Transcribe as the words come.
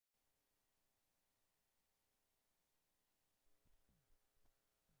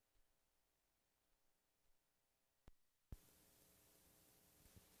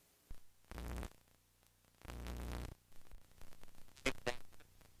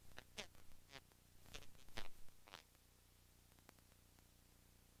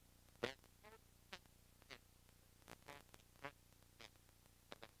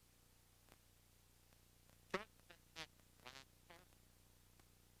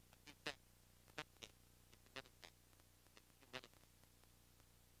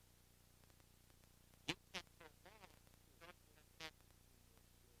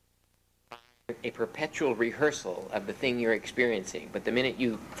a perpetual rehearsal of the thing you're experiencing, but the minute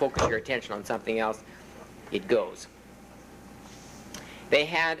you focus your attention on something else, it goes. They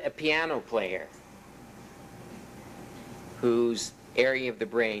had a piano player whose area of the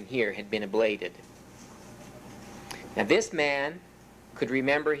brain here had been ablated. Now this man could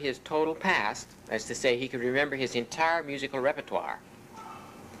remember his total past, as to say he could remember his entire musical repertoire,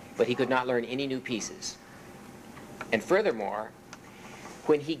 but he could not learn any new pieces. And furthermore,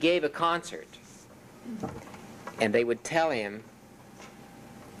 when he gave a concert and they would tell him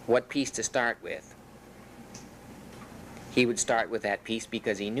what piece to start with, he would start with that piece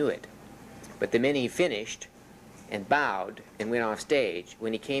because he knew it. But the minute he finished and bowed and went off stage,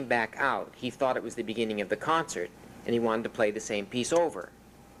 when he came back out, he thought it was the beginning of the concert and he wanted to play the same piece over.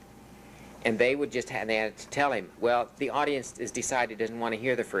 And they would just have to tell him, well, the audience has decided doesn't want to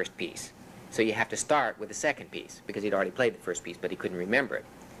hear the first piece, so you have to start with the second piece, because he'd already played the first piece, but he couldn't remember it.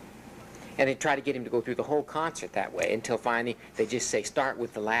 And they'd try to get him to go through the whole concert that way, until finally they just say, start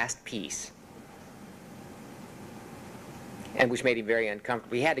with the last piece. And which made him very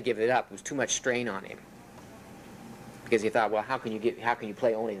uncomfortable. He had to give it up. It was too much strain on him. Because he thought, well, how can you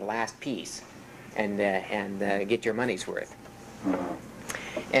play only the last piece and get your money's worth?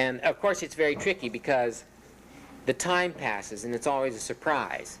 And of course it's very tricky, because the time passes and it's always a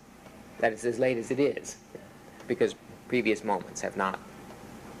surprise that it's as late as it is, because previous moments have not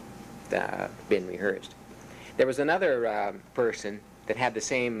been rehearsed. There was another person that had the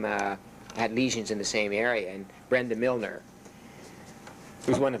same, had lesions in the same area, and Brenda Milner,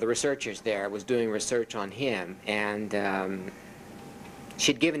 who's one of the researchers there, was doing research on him, and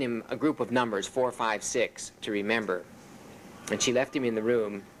she'd given him a group of numbers, 4, 5, 6, to remember. And she left him in the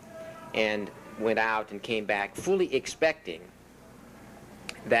room and went out and came back fully expecting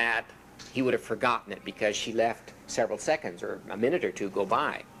that he would have forgotten it, because she left several seconds or a minute or two go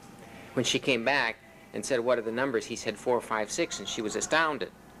by. When she came back and said, what are the numbers? He said 4, 5, 6, and she was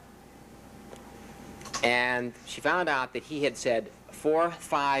astounded. And she found out that he had said 4,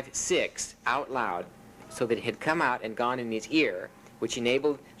 5, 6 out loud, so that it had come out and gone in his ear, which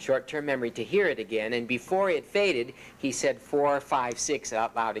enabled short-term memory to hear it again. And before it faded, he said 4, 5, 6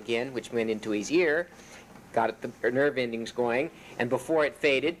 out loud again, which went into his ear, got the nerve endings going. And before it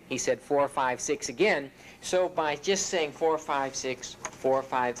faded, he said 4, 5, 6 again. So by just saying 4, 5, 6, 4,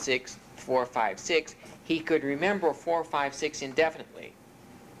 5, 6, 4, 5, 6, he could remember 4, 5, 6 indefinitely.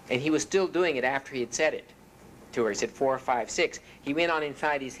 And he was still doing it after he had said it to her. He said 4, 5, 6. He went on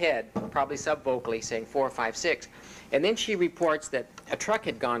inside his head, probably sub-vocally, saying 4, 5, 6. And then she reports that a truck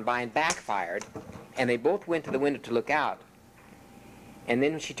had gone by and backfired, and they both went to the window to look out. And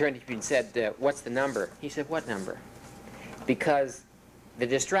then she turned to him and said, what's the number? He said, what number? Because the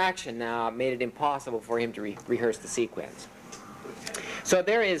distraction now made it impossible for him to rehearse the sequence. So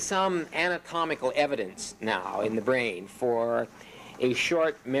there is some anatomical evidence now in the brain for a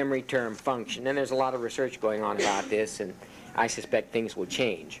short memory term function, and there's a lot of research going on about this, and I suspect things will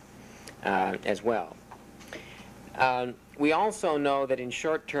change as well. We also know that in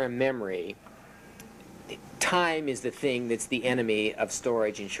short-term memory, time is the thing that's the enemy of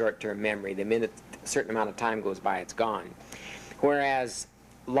storage in short-term memory. The minute a certain amount of time goes by, it's gone. Whereas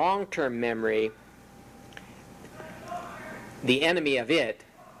long-term memory, the enemy of it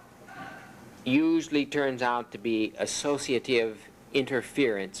usually turns out to be associative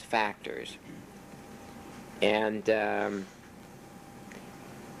interference factors. And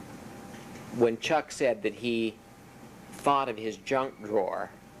when Chuck said that he thought of his junk drawer,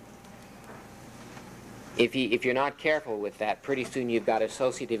 if you're not careful with that, pretty soon you've got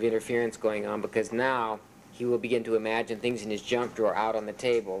associative interference going on, because now he will begin to imagine things in his junk drawer out on the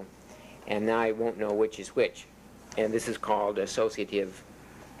table, and now he won't know which is which. And this is called associative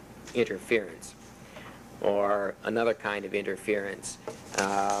interference, or another kind of interference.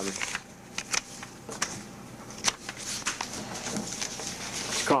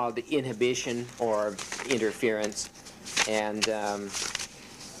 It's called inhibition or interference, and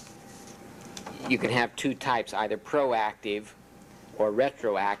you can have two types, either proactive or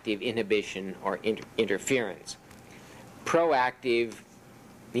retroactive inhibition or interference. Proactive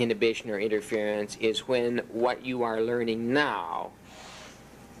inhibition or interference is when what you are learning now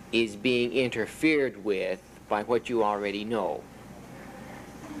is being interfered with by what you already know.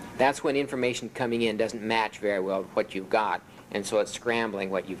 That's when information coming in doesn't match very well with what you've got, and so it's scrambling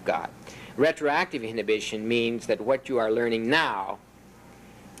what you've got. Retroactive inhibition means that what you are learning now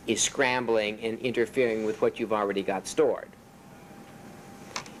is scrambling and interfering with what you've already got stored.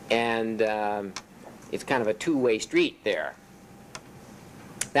 And it's kind of a two-way street there.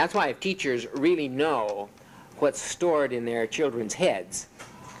 That's why if teachers really know what's stored in their children's heads,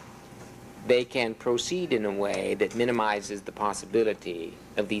 they can proceed in a way that minimizes the possibility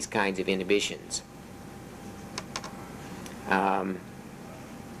of these kinds of inhibitions.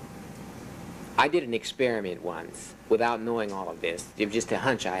 I did an experiment once without knowing all of this. It was just a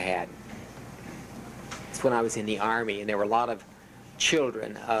hunch I had. It's when I was in the Army, and there were a lot of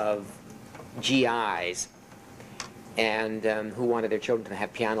children of GIs and who wanted their children to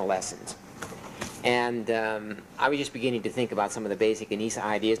have piano lessons. And I was just beginning to think about some of the basic Anisa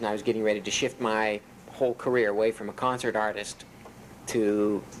ideas, and I was getting ready to shift my whole career away from a concert artist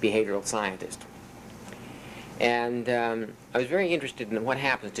to behavioral scientist. And I was very interested in what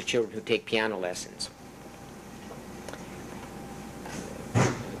happens to children who take piano lessons.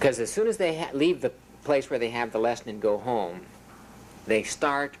 Because as soon as they leave the place where they have the lesson and go home, they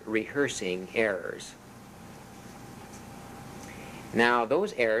start rehearsing errors. Now,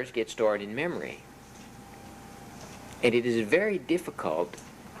 those errors get stored in memory. And it is very difficult,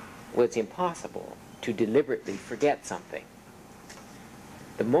 well, it's impossible, to deliberately forget something.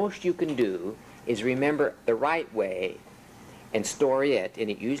 The most you can do is remember the right way and store it, and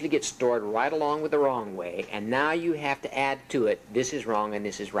it usually gets stored right along with the wrong way, and now you have to add to it, this is wrong and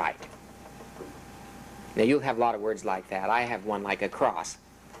this is right. Now, you'll have a lot of words like that. I have one like a cross.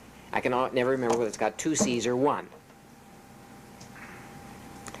 I can never remember whether it's got 2 C's or 1.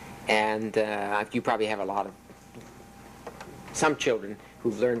 And you probably have a lot of, some children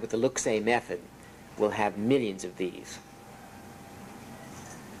who've learned with the look-say method will have millions of these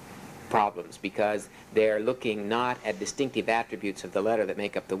problems, because they're looking not at distinctive attributes of the letter that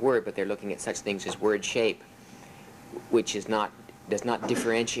make up the word, but they're looking at such things as word shape, which does not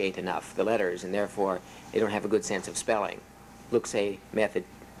differentiate enough the letters, and therefore they don't have a good sense of spelling. Look-say method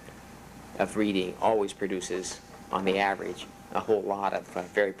of reading always produces, on the average, a whole lot of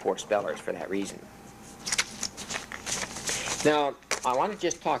very poor spellers for that reason. Now, I want to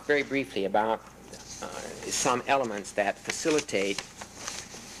just talk very briefly about some elements that facilitate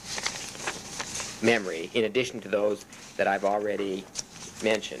memory, in addition to those that I've already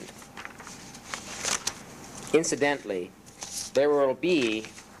mentioned. Incidentally, there will be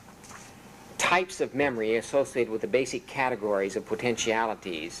types of memory associated with the basic categories of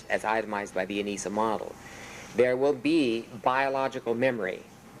potentialities as itemized by the Anisa-Model. There will be biological memory,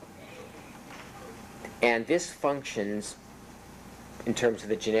 and this functions in terms of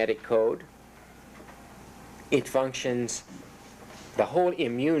the genetic code. It functions, the whole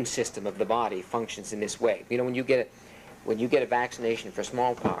immune system of the body functions in this way. You know, when you get a vaccination for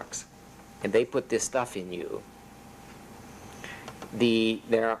smallpox and they put this stuff in you,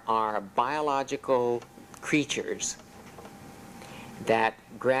 there are biological creatures that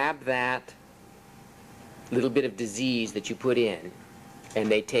grab that little bit of disease that you put in, and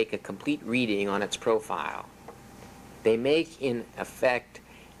they take a complete reading on its profile. They make, in effect,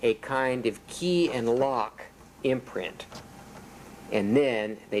 a kind of key and lock imprint, and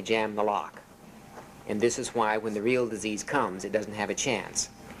then they jam the lock. And this is why when the real disease comes, it doesn't have a chance,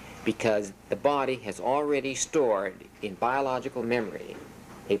 because the body has already stored in biological memory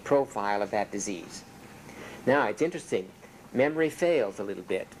a profile of that disease. Now, it's interesting. Memory fails a little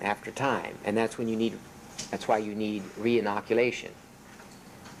bit after time, and that's why you need re-inoculation.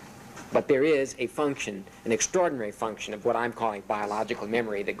 But there is a function, an extraordinary function of what I'm calling biological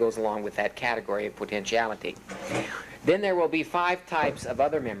memory that goes along with that category of potentiality. Then there will be 5 types of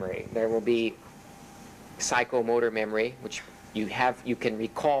other memory. There will be psychomotor memory, which you can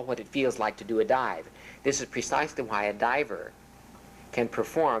recall what it feels like to do a dive. This is precisely why a diver can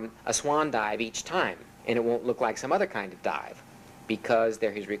perform a swan dive each time, and it won't look like some other kind of dive, because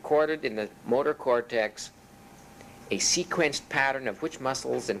there is recorded in the motor cortex a sequenced pattern of which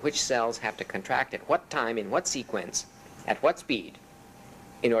muscles and which cells have to contract at what time, in what sequence, at what speed,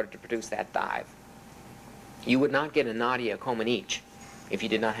 in order to produce that dive. You would not get a Nadia Comaneci if you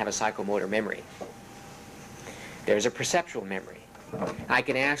did not have a psychomotor memory. There's a perceptual memory. I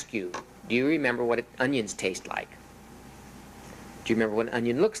can ask you, do you remember what onions taste like? Do you remember what an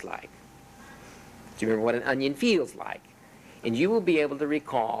onion looks like? Do you remember what an onion feels like? And you will be able to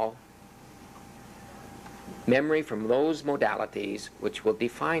recall memory from those modalities, which will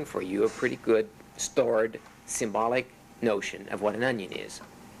define for you a pretty good stored symbolic notion of what an onion is.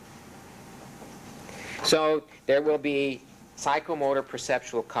 So there will be psychomotor,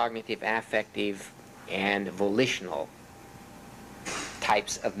 perceptual, cognitive, affective, and volitional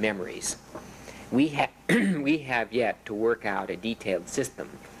types of memories. We have yet to work out a detailed system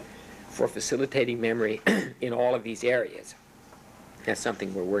for facilitating memory in all of these areas. That's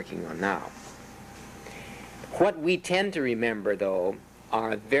something we're working on now. What we tend to remember, though,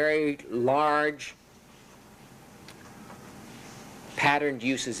 are very large patterned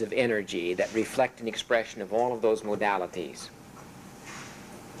uses of energy that reflect an expression of all of those modalities.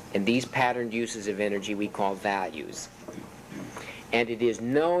 And these patterned uses of energy we call values. And it is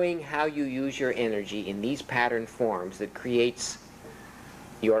knowing how you use your energy in these patterned forms that creates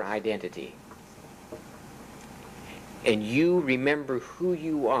your identity. And you remember who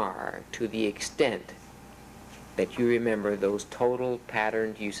you are to the extent that you remember those total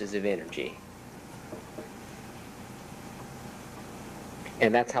patterned uses of energy.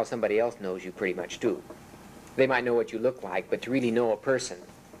 And that's how somebody else knows you pretty much too. They might know what you look like, but to really know a person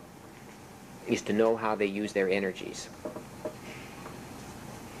is to know how they use their energies.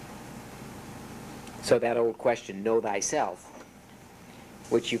 So that old question, know thyself,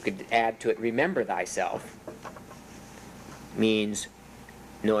 which you could add to it, remember thyself, means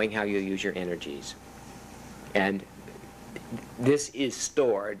knowing how you use your energies. And this is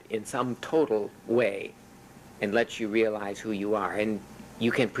stored in some total way and lets you realize who you are. And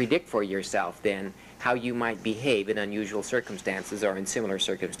you can predict for yourself then how you might behave in unusual circumstances or in similar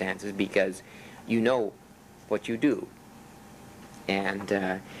circumstances because you know what you do.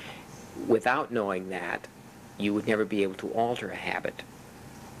 And without knowing that, you would never be able to alter a habit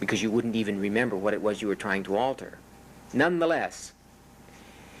because you wouldn't even remember what it was you were trying to alter. Nonetheless,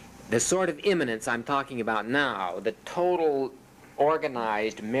 the sort of immanence I'm talking about now, the total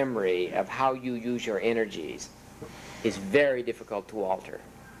organized memory of how you use your energies, is very difficult to alter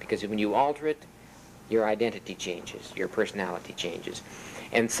because when you alter it, your identity changes, your personality changes.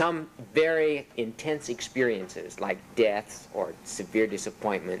 And some very intense experiences like deaths or severe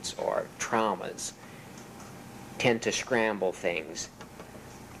disappointments or traumas tend to scramble things,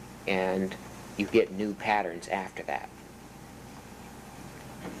 and you get new patterns after that.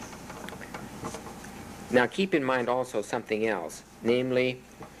 Now keep in mind also something else, namely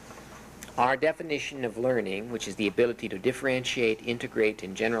our definition of learning, which is the ability to differentiate, integrate,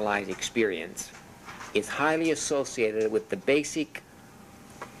 and generalize experience, is highly associated with the basic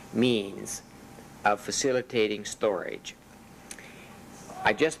means of facilitating storage.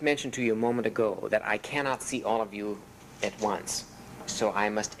 I just mentioned to you a moment ago that I cannot see all of you at once, so I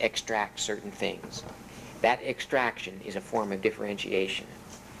must extract certain things. That extraction is a form of differentiation.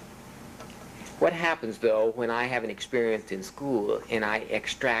 What happens, though, when I have an experience in school and I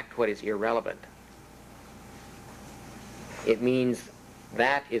extract what is irrelevant? It means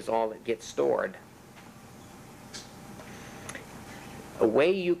that is all that gets stored. A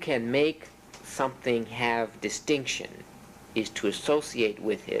way you can make something have distinction is to associate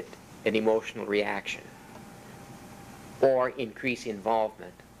with it an emotional reaction or increase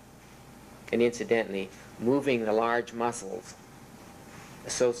involvement. And incidentally, moving the large muscles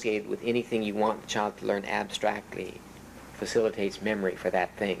associated with anything you want the child to learn abstractly facilitates memory for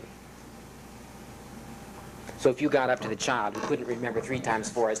that thing. So if you got up to the child who couldn't remember 3 times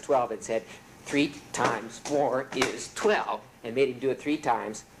 4 is 12 and said 3 times 4 is 12 and made him do it 3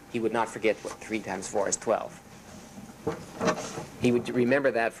 times, he would not forget what 3 times 4 is 12. He would remember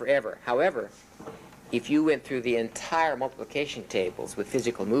that forever. However, if you went through the entire multiplication tables with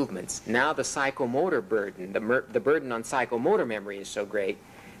physical movements, now the psychomotor burden, the burden on psychomotor memory is so great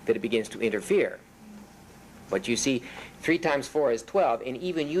that it begins to interfere. But you see, 3 times 4 is 12, and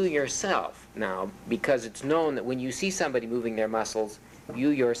even you yourself now, because it's known that when you see somebody moving their muscles, you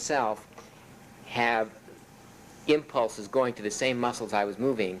yourself have impulses going to the same muscles I was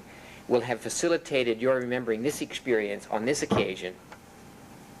moving, will have facilitated your remembering this experience on this occasion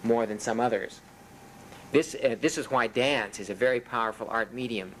more than some others. This is why dance is a very powerful art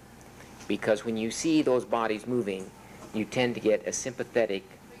medium, because when you see those bodies moving, you tend to get a sympathetic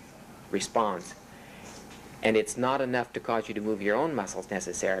response. And it's not enough to cause you to move your own muscles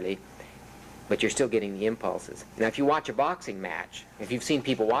necessarily, but you're still getting the impulses. Now, if you watch a boxing match, if you've seen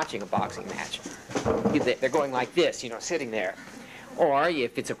people watching a boxing match, they're going like this, you know, sitting there. Or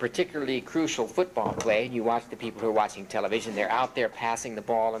if it's a particularly crucial football play and you watch the people who are watching television, they're out there passing the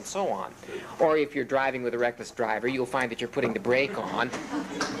ball and so on. Or if you're driving with a reckless driver, you'll find that you're putting the brake on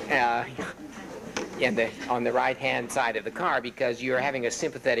on the right-hand side of the car because you're having a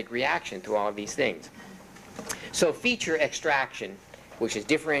sympathetic reaction to all of these things. So feature extraction, which is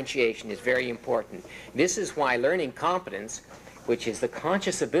differentiation, is very important. This is why learning competence, which is the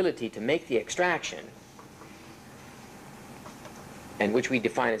conscious ability to make the extraction, and which we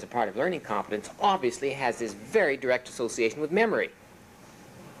define as a part of learning competence, obviously has this very direct association with memory.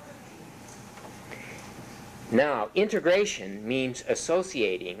 Now, integration means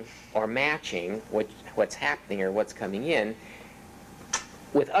associating or matching what's happening or what's coming in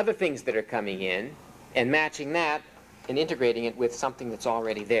with other things that are coming in and matching that and integrating it with something that's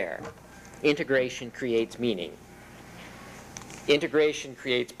already there. Integration creates meaning. Integration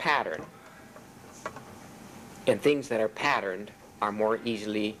creates pattern, and things that are patterned are more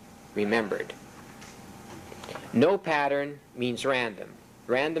easily remembered. No pattern means random.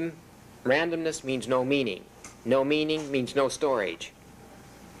 Randomness means no meaning. No meaning means no storage.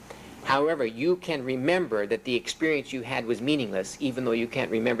 However, you can remember that the experience you had was meaningless even though you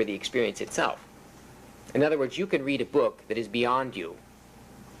can't remember the experience itself. In other words, you can read a book that is beyond you,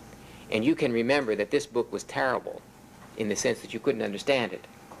 and you can remember that this book was terrible in the sense that you couldn't understand it.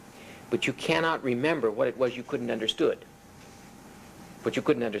 But you cannot remember what it was you couldn't understood, what you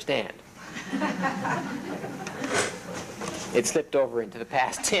couldn't understand. It slipped over into the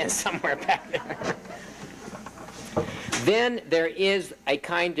past tense somewhere back there. Then there is a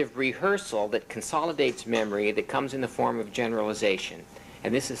kind of rehearsal that consolidates memory that comes in the form of generalization.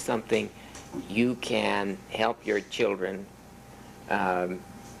 And this is something you can help your children,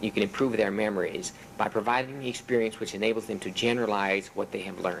 you can improve their memories by providing the experience which enables them to generalize what they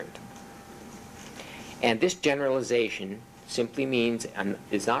have learned. And this generalization simply means,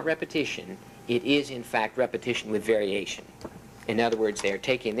 it's not repetition, it is in fact repetition with variation. In other words, they're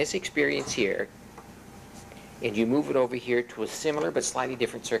taking this experience here and you move it over here to a similar but slightly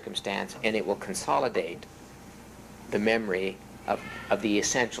different circumstance, and it will consolidate the memory of the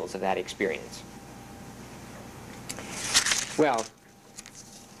essentials of that experience. Well,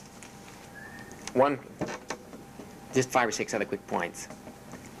 just 5 or 6 other quick points.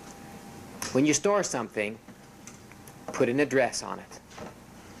 When you store something, put an address on it,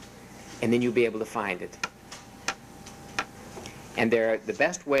 and then you'll be able to find it. And the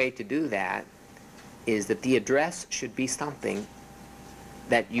best way to do that is that the address should be something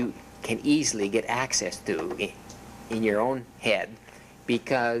that you can easily get access to in your own head,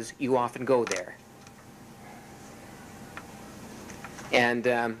 because you often go there. And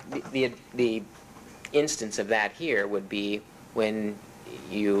the instance of that here would be when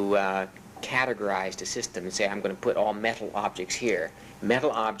you categorized a system and say, I'm going to put all metal objects here.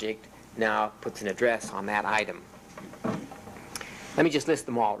 Metal object now puts an address on that item. Let me just list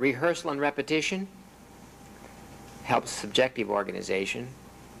them all. Rehearsal and repetition helps subjective organization.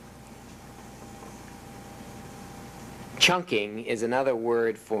 Chunking is another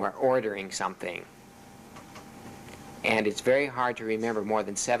word for ordering something. And it's very hard to remember more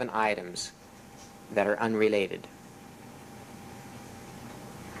than 7 items that are unrelated.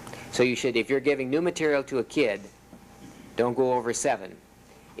 So you should, if you're giving new material to a kid, don't go over 7.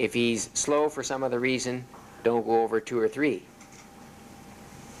 If he's slow for some other reason, don't go over 2 or 3.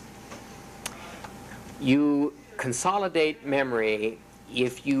 You consolidate memory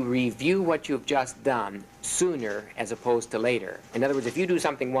if you review what you've just done sooner as opposed to later. In other words, if you do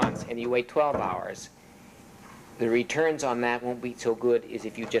something once and you wait 12 hours, the returns on that won't be so good as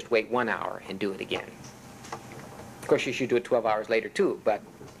if you just wait 1 hour and do it again. Of course, you should do it 12 hours later too, but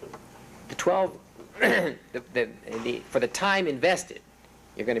the 12, for the time invested,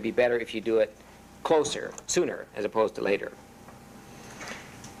 you're going to be better if you do it closer, sooner, as opposed to later.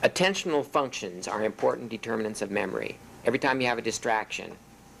 Attentional functions are important determinants of memory. Every time you have a distraction,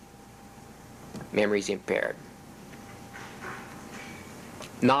 memory is impaired.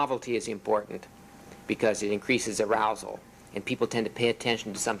 Novelty is important because it increases arousal, and people tend to pay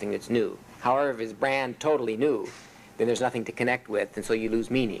attention to something that's new. However, if it's brand totally new, then there's nothing to connect with, and so you lose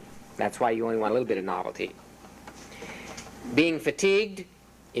meaning. That's why you only want a little bit of novelty. Being fatigued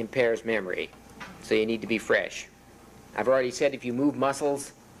impairs memory, so you need to be fresh. I've already said if you move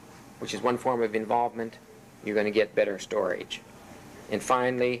muscles, which is one form of involvement, you're going to get better storage. And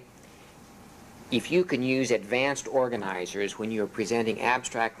finally, if you can use advanced organizers when you're presenting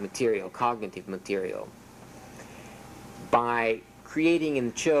abstract material, cognitive material, by creating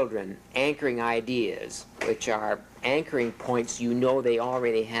in children anchoring ideas, which are anchoring points you know they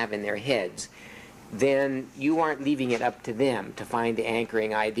already have in their heads, then you aren't leaving it up to them to find the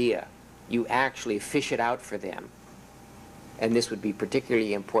anchoring idea. You actually fish it out for them. And this would be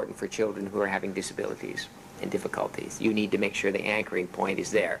particularly important for children who are having disabilities and difficulties. You need to make sure the anchoring point is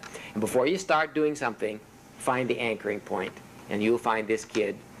there. And before you start doing something, find the anchoring point, and you'll find this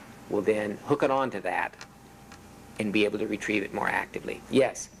kid will then hook it onto that and be able to retrieve it more actively.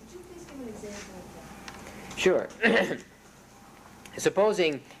 Yes? Could you please give an example of that? Sure.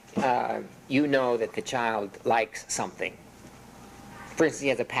 Supposing you know that the child likes something. For instance, he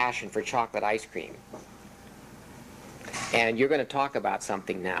has a passion for chocolate ice cream. And you're going to talk about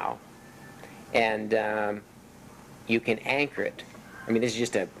something now, and you can anchor it. I mean, this is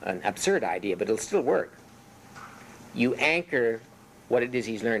just an absurd idea, but it'll still work. You anchor what it is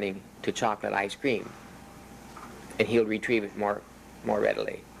he's learning to chocolate ice cream, and he'll retrieve it more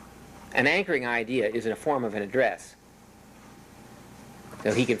readily. An anchoring idea is in a form of an address.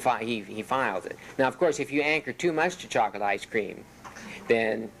 So he files it. Now, of course, if you anchor too much to chocolate ice cream,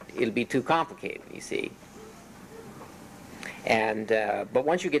 then it'll be too complicated, you see. And but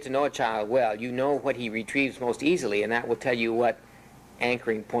once you get to know a child well, you know what he retrieves most easily, and that will tell you what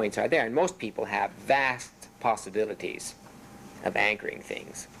anchoring points are there. And most people have vast possibilities of anchoring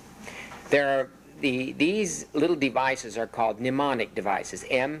things. There are these little devices are called mnemonic devices,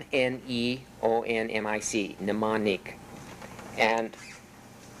 M-N-E-O-N-M-I-C, mnemonic. And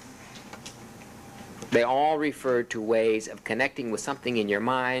they all refer to ways of connecting with something in your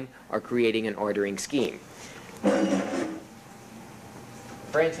mind or creating an ordering scheme.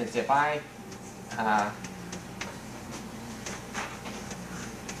 For instance, if I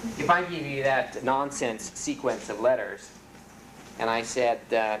give you that nonsense sequence of letters, and I said,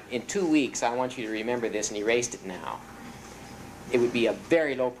 in 2 weeks I want you to remember this, and erased it now, it would be a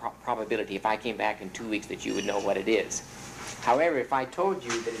very low probability if I came back in 2 weeks that you would know what it is. However, if I told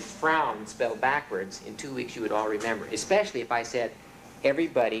you that it's frown spelled backwards, in 2 weeks you would all remember, especially if I said,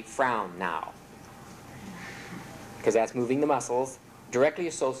 everybody frown now. Because that's moving the muscles, directly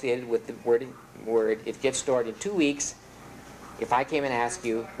associated with the word. It gets stored in 2 weeks. If I came and asked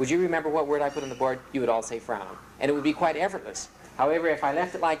you, would you remember what word I put on the board? You would all say frown. And it would be quite effortless. However, if I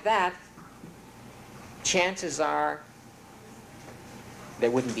left it like that, chances are there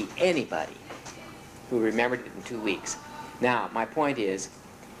wouldn't be anybody who remembered it in 2 weeks. Now, my point is,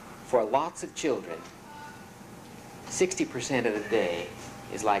 for lots of children, 60% of the day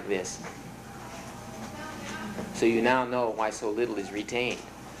is like this. So you now know why so little is retained.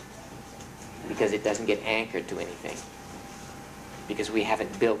 Because it doesn't get anchored to anything. Because we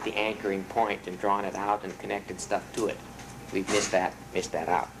haven't built the anchoring point and drawn it out and connected stuff to it. We've missed that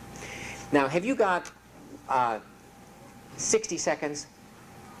out. Now, have you got 60 seconds?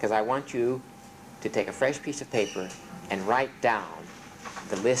 Because I want you to take a fresh piece of paper and write down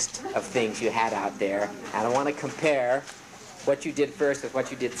the list of things you had out there. And I want to compare what you did first with what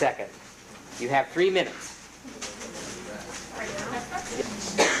you did second. You have 3 minutes.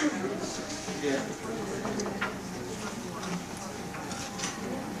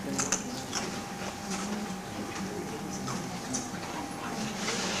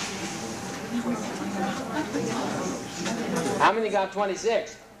 How many got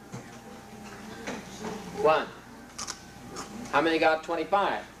 26? 1. How many got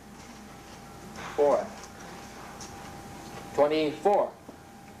 25? 4. 24.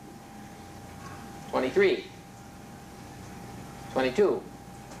 23. 22.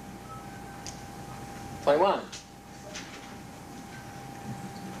 21.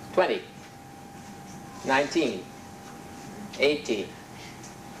 20. 19. 18.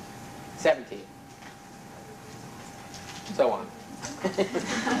 17. So on.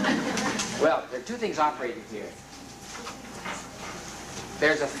 Well, there are 2 things operating here.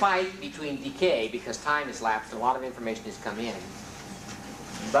 There's a fight between decay, because time has lapsed and a lot of information has come in.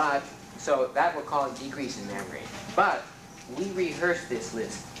 But, so that will cause a decrease in memory. But we rehearsed this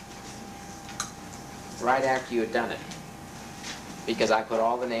list right after you had done it. Because I put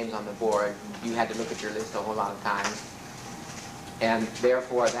all the names on the board. You had to look at your list a whole lot of times. And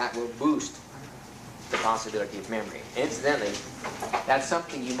therefore, that will boost the possibility of memory. Incidentally, that's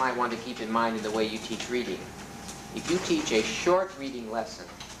something you might want to keep in mind in the way you teach reading. If you teach a short reading lesson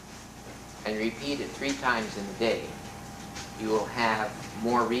and repeat it 3 times in a day, you will have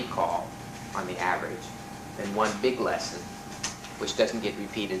more recall on the average than one big lesson, which doesn't get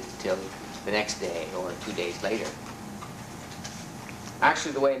repeated until the next day or 2 days later.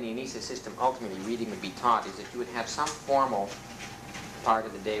 Actually, the way in the Anisa system ultimately reading would be taught is that you would have some formal part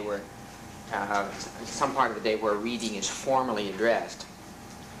of the day where reading is formally addressed,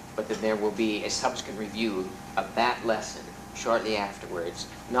 but then there will be a subsequent review of that lesson shortly afterwards,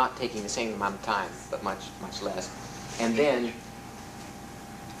 not taking the same amount of time, but much less. And then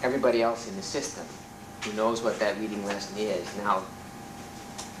everybody else in the system who knows what that reading lesson is now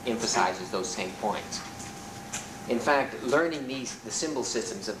emphasizes those same points. In fact, learning the symbol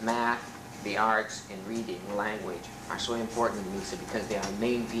systems of math, the arts, and reading, language, are so important in Anisa because they are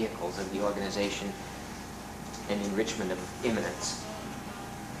main vehicles of the organization and enrichment of immanence.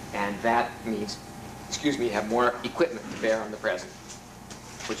 And that means, you have more equipment to bear on the present,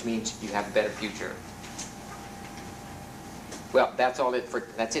 which means you have a better future. Well, that's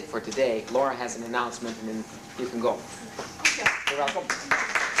it for today. Laura has an announcement, and then you can go. Okay. You're welcome.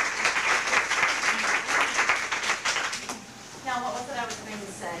 Now, what was it I was going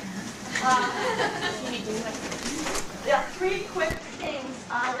to say? There are 3 quick things.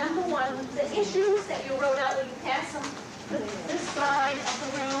 Number 1, the issues that you wrote out, will you pass them to this side of the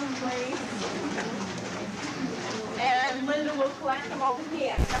room, please? and Linda will collect them over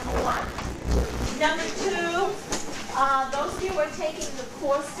here, number one. Number two, those of you who are taking the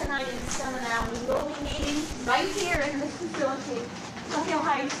course tonight in the seminar, we will be meeting right here in this facility, Hill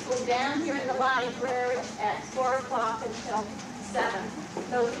High School, down here in the library at 4 o'clock until 7.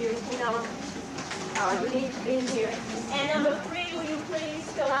 Those of you who know you need to be here. And number three, will you please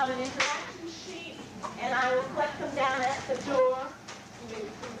fill out an interaction sheet, and I will collect them down at the door.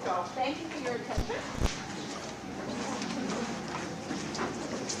 Thank you for your attention.